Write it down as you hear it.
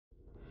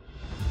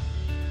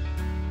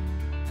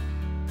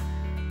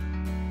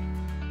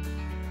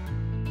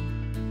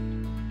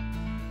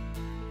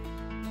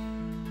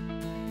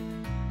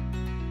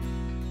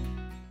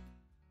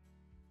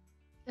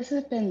This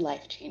has been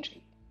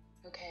life-changing,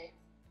 okay?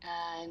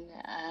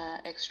 An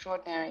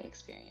extraordinary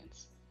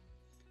experience.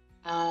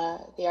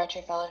 The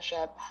Archer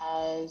Fellowship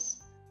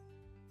has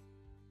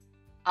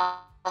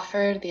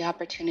offered the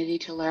opportunity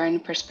to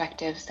learn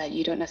perspectives that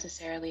you don't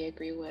necessarily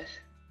agree with,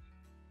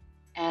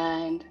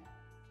 and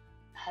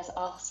has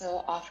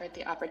also offered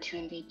the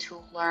opportunity to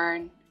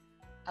learn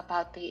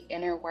about the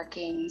inner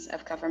workings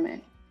of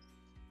government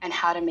and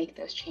how to make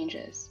those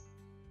changes.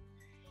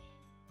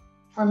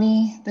 For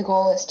me, the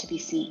goal is to be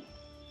seen,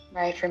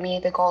 right? For me,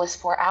 the goal is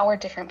for our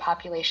different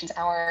populations,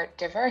 our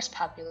diverse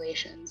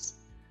populations,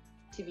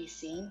 to be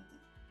seen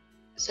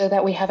so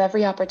that we have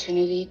every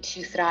opportunity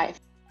to thrive.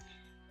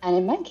 And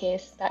in my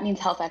case, that means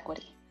health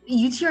equity.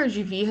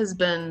 UTRGV has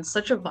been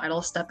such a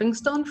vital stepping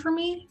stone for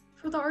me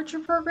for the Archer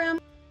program.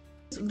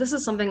 This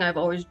is something I've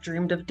always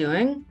dreamed of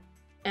doing,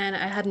 and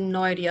I had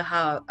no idea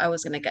how I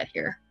was going to get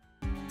here.